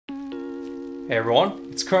Hey everyone,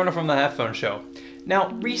 it's Chrono from the Headphone Show. Now,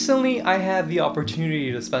 recently I had the opportunity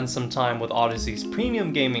to spend some time with Audeze's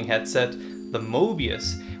premium gaming headset, the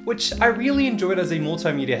Mobius, which I really enjoyed as a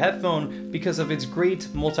multimedia headphone because of its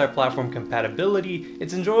great multi-platform compatibility,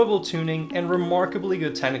 its enjoyable tuning, and remarkably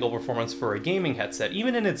good technical performance for a gaming headset,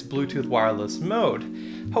 even in its Bluetooth wireless mode.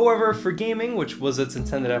 However, for gaming, which was its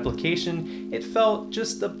intended application, it felt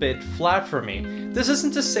just a bit flat for me. This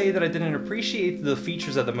isn't to say that I didn't appreciate the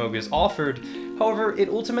features that the Mobius offered, however, it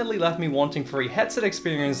ultimately left me wanting for a headset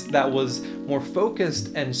experience that was more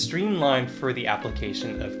focused and streamlined for the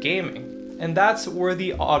application of gaming. And that's where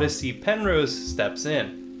the Audeze Penrose steps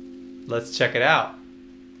in. Let's check it out.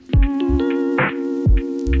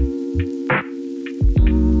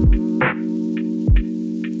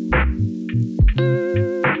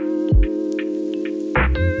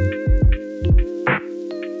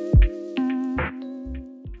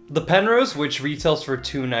 The Penrose, which retails for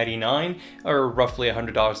 $299, or roughly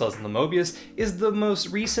 $100 less than the Mobius, is the most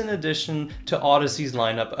recent addition to Audeze's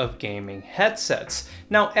lineup of gaming headsets.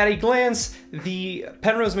 Now, at a glance, the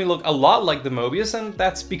Penrose may look a lot like the Mobius, and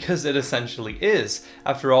that's because it essentially is.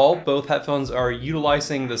 After all, both headphones are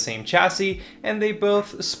utilizing the same chassis, and they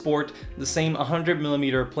both sport the same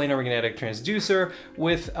 100mm planar magnetic transducer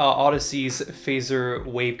with Audeze's phaser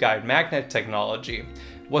waveguide magnet technology.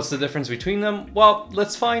 What's the difference between them? Well,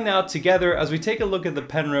 let's find out together as we take a look at the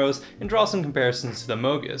Penrose and draw some comparisons to the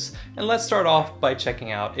Mobius. And let's start off by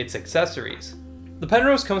checking out its accessories. The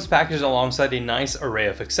Penrose comes packaged alongside a nice array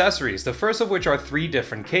of accessories, the first of which are 3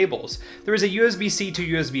 different cables. There is a USB-C to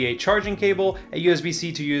USB-A charging cable, a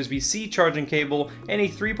USB-C to USB-C charging cable, and a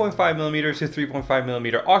 3.5mm to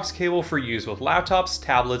 3.5mm aux cable for use with laptops,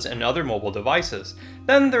 tablets, and other mobile devices.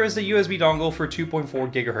 Then there is the USB dongle for 2.4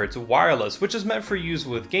 GHz wireless, which is meant for use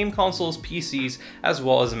with game consoles, PCs, as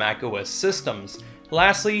well as Mac OS systems.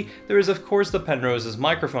 Lastly, there is of course the Penrose's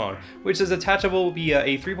microphone, which is attachable via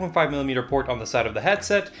a 3.5mm port on the side of the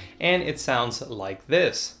headset, and it sounds like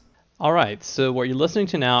this. Alright, so what you're listening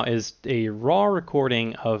to now is a raw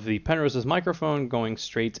recording of the Penrose's microphone going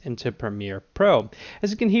straight into Premiere Pro. As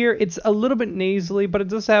you can hear, it's a little bit nasally, but it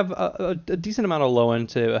does have a decent amount of low end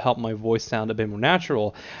to help my voice sound a bit more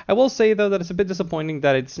natural. I will say though that it's a bit disappointing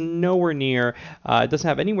that it's nowhere near, it doesn't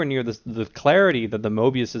have anywhere near the clarity that the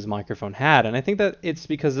Mobius's microphone had, and I think that it's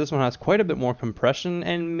because this one has quite a bit more compression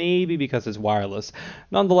and maybe because it's wireless.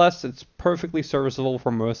 Nonetheless, it's perfectly serviceable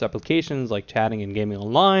for most applications like chatting and gaming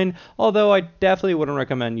online, although I definitely wouldn't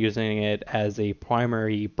recommend using it as a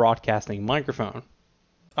primary broadcasting microphone.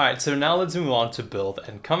 Alright, so now let's move on to build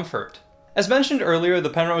and comfort. As mentioned earlier, the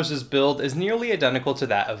Penrose's build is nearly identical to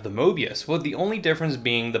that of the Mobius, with the only difference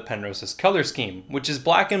being the Penrose's color scheme, which is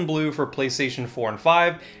black and blue for PlayStation 4 and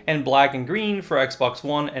 5, and black and green for Xbox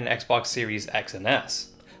One and Xbox Series X and S.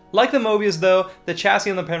 Like the Mobius though, the chassis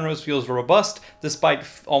on the Penrose feels robust despite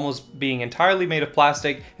almost being entirely made of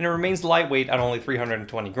plastic, and it remains lightweight at only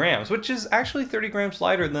 320 grams, which is actually 30 grams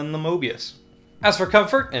lighter than the Mobius. As for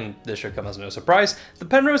comfort, and this should come as no surprise, the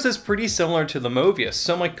Penrose is pretty similar to the Mobius,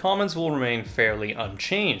 so my comments will remain fairly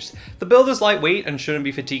unchanged. The build is lightweight and shouldn't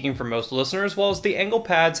be fatiguing for most listeners, whilst the angle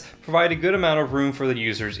pads provide a good amount of room for the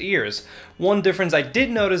user's ears. One difference I did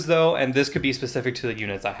notice though, and this could be specific to the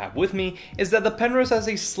units I have with me, is that the Penrose has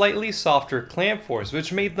a slightly softer clamp force,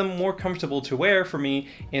 which made them more comfortable to wear for me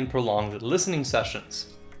in prolonged listening sessions.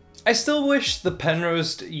 I still wish the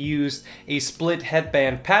Penrose used a split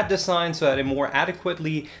headband pad design so that it more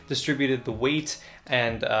adequately distributed the weight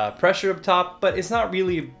and pressure up top, but it's not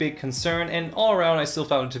really a big concern, and all around I still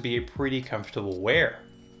found it to be a pretty comfortable wear.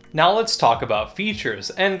 Now let's talk about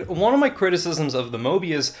features, and one of my criticisms of the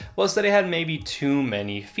Mobius was that it had maybe too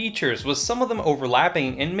many features, with some of them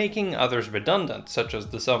overlapping and making others redundant, such as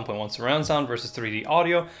the 7.1 surround sound versus 3D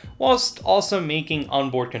audio, whilst also making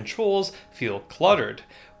onboard controls feel cluttered.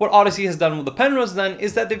 What Audeze has done with the Penrose then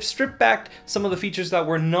is that they've stripped back some of the features that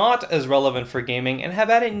were not as relevant for gaming and have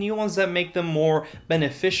added new ones that make them more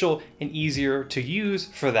beneficial and easier to use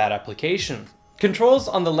for that application. Controls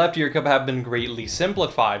on the left ear cup have been greatly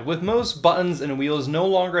simplified, with most buttons and wheels no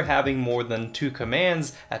longer having more than 2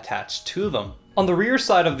 commands attached to them. On the rear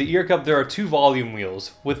side of the ear cup there are 2 volume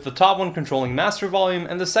wheels, with the top one controlling master volume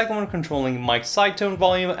and the second one controlling mic side tone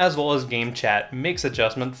volume, as well as game chat mix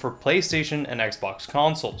adjustment for PlayStation and Xbox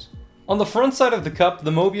consoles. On the front side of the cup,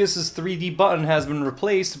 the Mobius's 3D button has been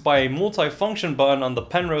replaced by a multi-function button on the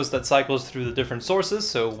Penrose that cycles through the different sources,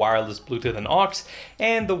 so wireless, Bluetooth, and aux,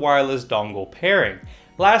 and the wireless dongle pairing.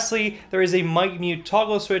 Lastly, there is a mic mute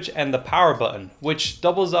toggle switch and the power button, which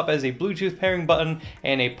doubles up as a Bluetooth pairing button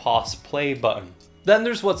and a pause play button. Then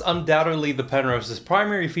there's what's undoubtedly the Penrose's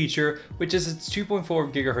primary feature, which is its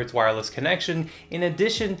 2.4 GHz wireless connection in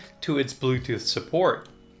addition to its Bluetooth support.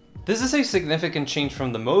 This is a significant change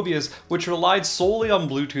from the Mobius, which relied solely on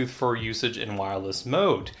Bluetooth for usage in wireless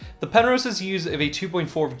mode. The Penrose's use of a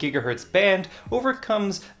 2.4 GHz band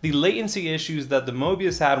overcomes the latency issues that the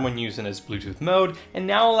Mobius had when used in its Bluetooth mode, and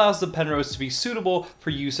now allows the Penrose to be suitable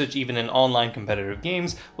for usage even in online competitive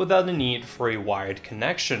games without the need for a wired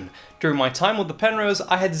connection. During my time with the Penrose,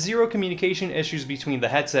 I had zero communication issues between the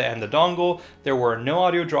headset and the dongle, there were no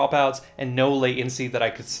audio dropouts, and no latency that I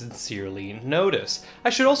could sincerely notice. I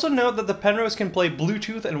should also note that the Penrose can play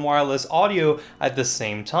Bluetooth and wireless audio at the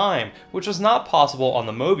same time, which was not possible on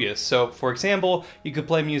the Mobius. So, for example, you could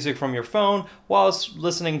play music from your phone whilst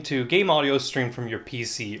listening to game audio streamed from your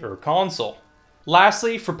PC or console.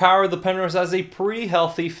 Lastly, for power, the Penrose has a pretty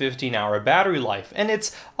healthy 15-hour battery life, and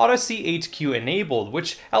it's Audeze HQ enabled,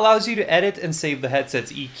 which allows you to edit and save the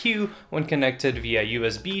headset's EQ when connected via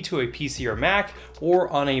USB to a PC or Mac or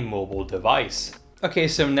on a mobile device. Okay,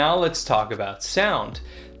 so now let's talk about sound.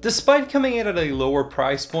 Despite coming in at a lower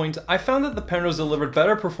price point, I found that the Penrose delivered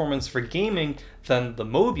better performance for gaming than the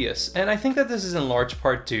Mobius, and I think that this is in large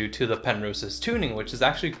part due to the Penrose's tuning, which is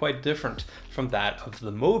actually quite different from that of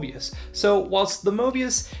the Mobius. So whilst the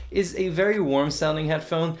Mobius is a very warm sounding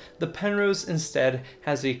headphone, the Penrose instead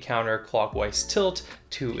has a counterclockwise tilt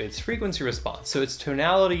to its frequency response, so its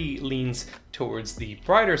tonality leans towards the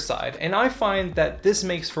brighter side, and I find that this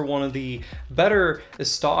makes for one of the better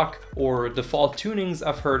stock or default tunings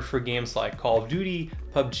I've heard for games like Call of Duty,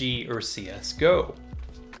 PUBG, or CSGO.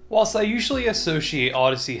 Whilst I usually associate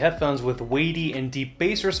Audeze headphones with weighty and deep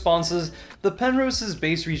bass responses, the Penrose's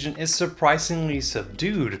bass region is surprisingly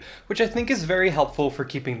subdued, which I think is very helpful for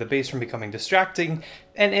keeping the bass from becoming distracting,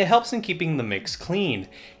 and it helps in keeping the mix clean.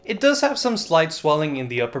 It does have some slight swelling in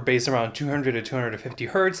the upper bass around 200 to 250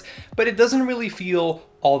 Hz, but it doesn't really feel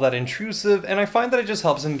all that intrusive, and I find that it just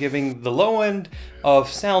helps in giving the low end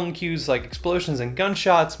of sound cues like explosions and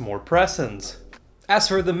gunshots more presence. As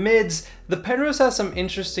for the mids, the Penrose has some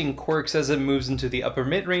interesting quirks as it moves into the upper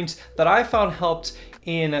mid-range that I found helped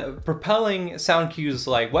in propelling sound cues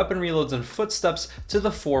like weapon reloads and footsteps to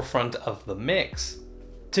the forefront of the mix.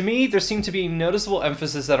 To me, there seemed to be a noticeable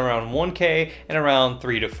emphasis at around 1K and around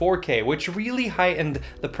 3 to 4K, which really heightened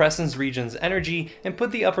the presence region's energy and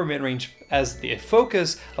put the upper mid-range as the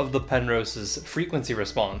focus of the Penrose's frequency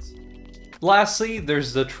response. Lastly,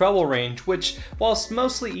 there's the treble range, which, whilst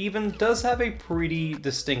mostly even, does have a pretty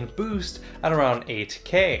distinct boost at around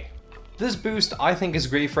 8K. This boost I think is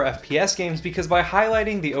great for FPS games because by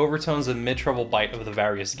highlighting the overtones and mid-treble bite of the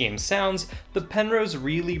various game sounds, the Penrose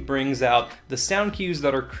really brings out the sound cues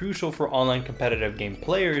that are crucial for online competitive game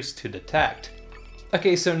players to detect.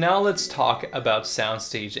 Okay, so now let's talk about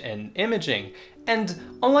soundstage and imaging.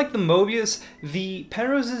 And unlike the Mobius, the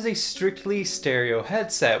Penrose is a strictly stereo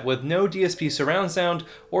headset with no DSP surround sound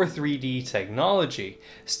or 3D technology.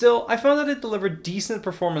 Still, I found that it delivered decent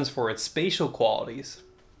performance for its spatial qualities.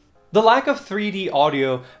 The lack of 3D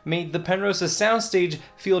audio made the Penrose's soundstage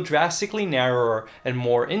feel drastically narrower and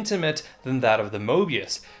more intimate than that of the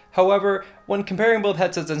Mobius. However, when comparing both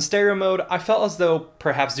headsets in stereo mode, I felt as though,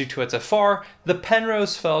 perhaps due to its FR, the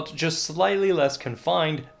Penrose felt just slightly less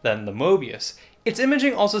confined than the Mobius. Its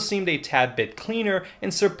imaging also seemed a tad bit cleaner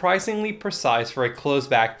and surprisingly precise for a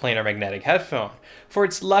closed-back planar magnetic headphone. For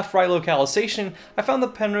its left-right localization, I found the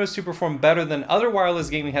Penrose to perform better than other wireless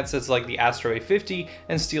gaming headsets like the Astro A50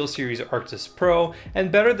 and SteelSeries Arctis Pro,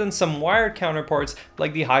 and better than some wired counterparts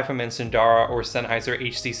like the HiFiMan Sundara or Sennheiser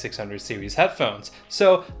HC600 series headphones.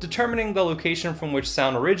 So, determining the location from which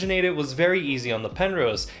sound originated was very easy on the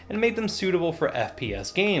Penrose, and made them suitable for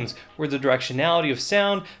FPS games, where the directionality of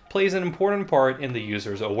sound plays an important part in the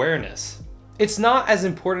user's awareness. It's not as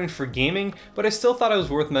important for gaming, but I still thought it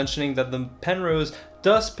was worth mentioning that the Penrose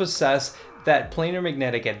does possess that planar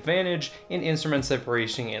magnetic advantage in instrument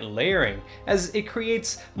separation and layering, as it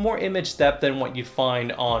creates more image depth than what you'd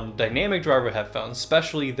find on dynamic driver headphones,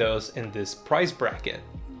 especially those in this price bracket.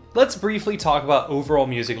 Let's briefly talk about overall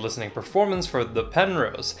music listening performance for the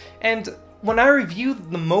Penrose. And when I reviewed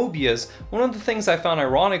the Mobius, one of the things I found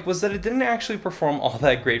ironic was that it didn't actually perform all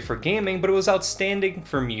that great for gaming, but it was outstanding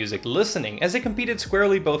for music listening, as it competed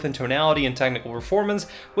squarely both in tonality and technical performance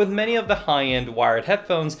with many of the high-end wired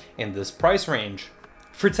headphones in this price range.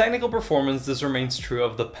 For technical performance, this remains true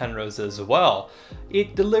of the Penrose as well.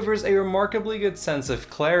 It delivers a remarkably good sense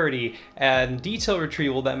of clarity and detail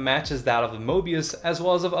retrieval that matches that of the Mobius, as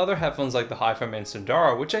well as of other headphones like the HiFiMan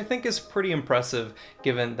Sundara, which I think is pretty impressive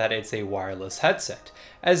given that it's a wireless headset.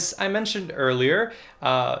 As I mentioned earlier,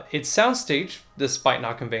 its soundstage despite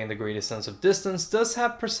not conveying the greatest sense of distance, does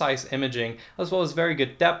have precise imaging as well as very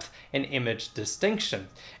good depth and image distinction.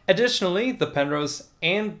 Additionally, the Penrose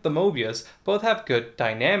and the Mobius both have good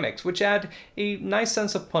dynamics, which add a nice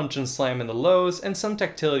sense of punch and slam in the lows and some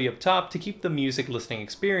tactility up top to keep the music listening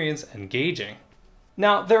experience engaging.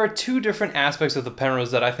 Now, there are two different aspects of the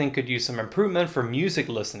Penrose that I think could use some improvement for music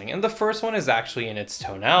listening, and the first one is actually in its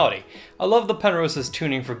tonality. I love the Penrose's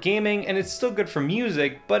tuning for gaming, and it's still good for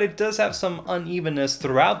music, but it does have some unevenness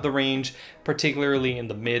throughout the range, particularly in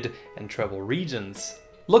the mid and treble regions.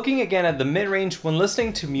 Looking again at the mid-range, when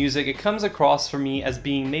listening to music, it comes across for me as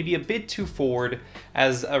being maybe a bit too forward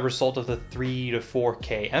as a result of the 3 to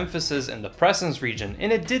 4K emphasis in the presence region,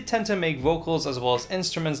 and it did tend to make vocals as well as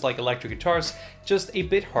instruments like electric guitars just a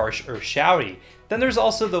bit harsh or shouty. Then there's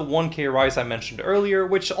also the 1K rise I mentioned earlier,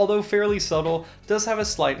 which although fairly subtle, does have a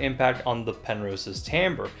slight impact on the Penrose's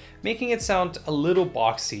timbre, making it sound a little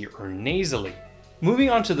boxy or nasally.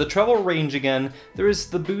 Moving on to the treble range again, there is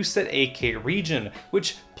the boost at 8K region,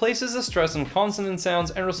 which places a stress on consonant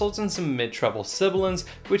sounds and results in some mid-treble sibilants,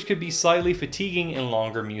 which could be slightly fatiguing in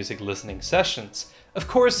longer music listening sessions. Of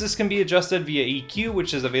course, this can be adjusted via EQ,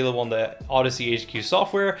 which is available on the Audeze HQ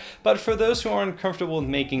software, but for those who aren't comfortable with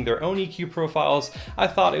making their own EQ profiles, I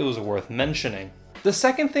thought it was worth mentioning. The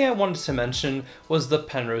second thing I wanted to mention was the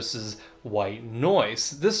Penrose's white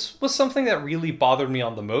noise. This was something that really bothered me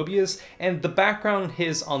on the Mobius, and the background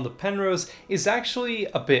hiss on the Penrose is actually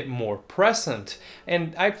a bit more present,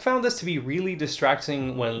 and I found this to be really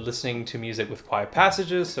distracting when listening to music with quiet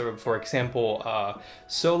passages, so for example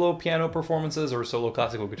solo piano performances or solo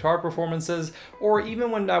classical guitar performances, or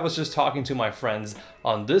even when I was just talking to my friends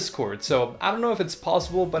on Discord. So I don't know if it's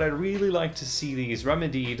possible, but I'd really like to see these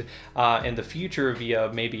remedied in the future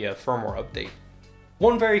via maybe a firmware update.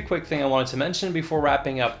 One very quick thing I wanted to mention before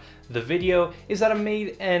wrapping up the video is that I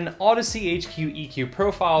made an Audeze HQ EQ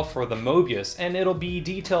profile for the Mobius, and it'll be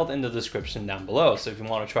detailed in the description down below, so if you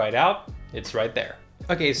want to try it out, it's right there.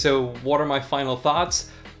 Okay, so what are my final thoughts?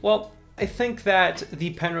 Well, I think that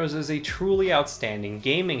the Penrose is a truly outstanding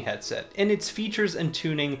gaming headset. In its features and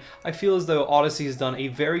tuning, I feel as though Audeze has done a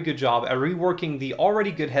very good job at reworking the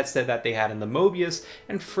already good headset that they had in the Mobius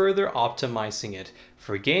and further optimizing it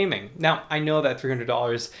for gaming. Now, I know that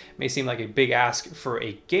 $300 may seem like a big ask for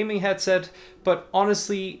a gaming headset, but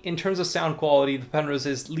honestly, in terms of sound quality, the Penrose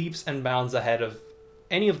is leaps and bounds ahead of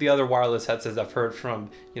any of the other wireless headsets I've heard from,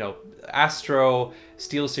 Astro,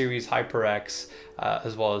 SteelSeries, HyperX,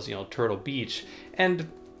 as well as, Turtle Beach.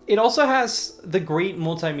 And it also has the great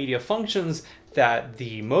multimedia functions that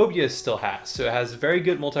the Mobius still has. So it has very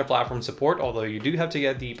good multi-platform support, although you do have to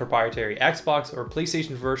get the proprietary Xbox or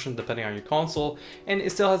PlayStation version depending on your console, and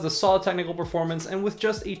it still has the solid technical performance, and with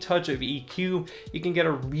just a touch of EQ, you can get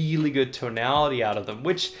a really good tonality out of them,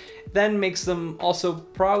 which then makes them also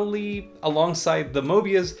probably, alongside the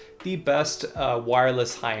Mobius, the best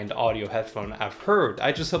wireless high-end audio headphone I've heard.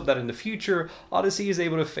 I just hope that in the future, Audeze is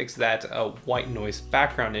able to fix that white noise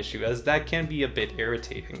background issue, as that can be a bit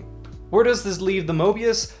irritating. Where does this leave the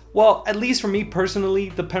Mobius? Well, at least for me personally,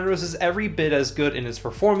 the Penrose is every bit as good in its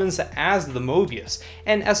performance as the Mobius,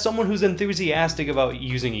 and as someone who's enthusiastic about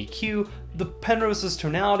using EQ, the Penrose's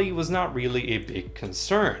tonality was not really a big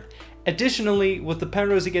concern. Additionally, with the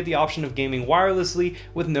Penrose you get the option of gaming wirelessly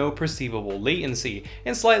with no perceivable latency,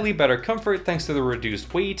 and slightly better comfort thanks to the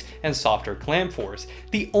reduced weight and softer clamp force.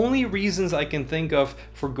 The only reasons I can think of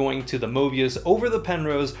for going to the Mobius over the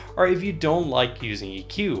Penrose are if you don't like using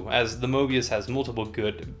EQ, as the Mobius has multiple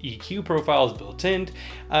good EQ profiles built in.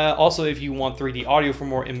 Also, if you want 3D audio for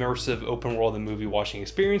more immersive open world and movie watching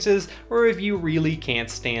experiences, or if you really can't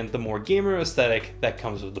stand the more gamer aesthetic that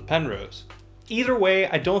comes with the Penrose. Either way,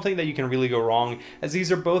 I don't think that you can really go wrong, as these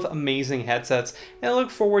are both amazing headsets, and I look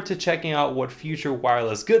forward to checking out what future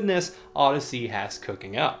wireless goodness Audeze has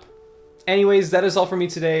cooking up. Anyways, that is all for me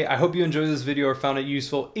today. I hope you enjoyed this video or found it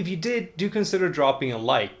useful. If you did, do consider dropping a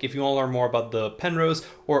like. If you want to learn more about the Penrose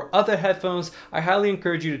or other headphones, I highly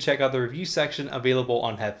encourage you to check out the review section available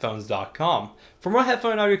on headphones.com. For more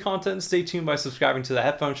headphone audio content, stay tuned by subscribing to The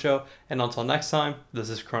Headphone Show, and until next time, this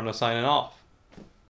is Chrono signing off.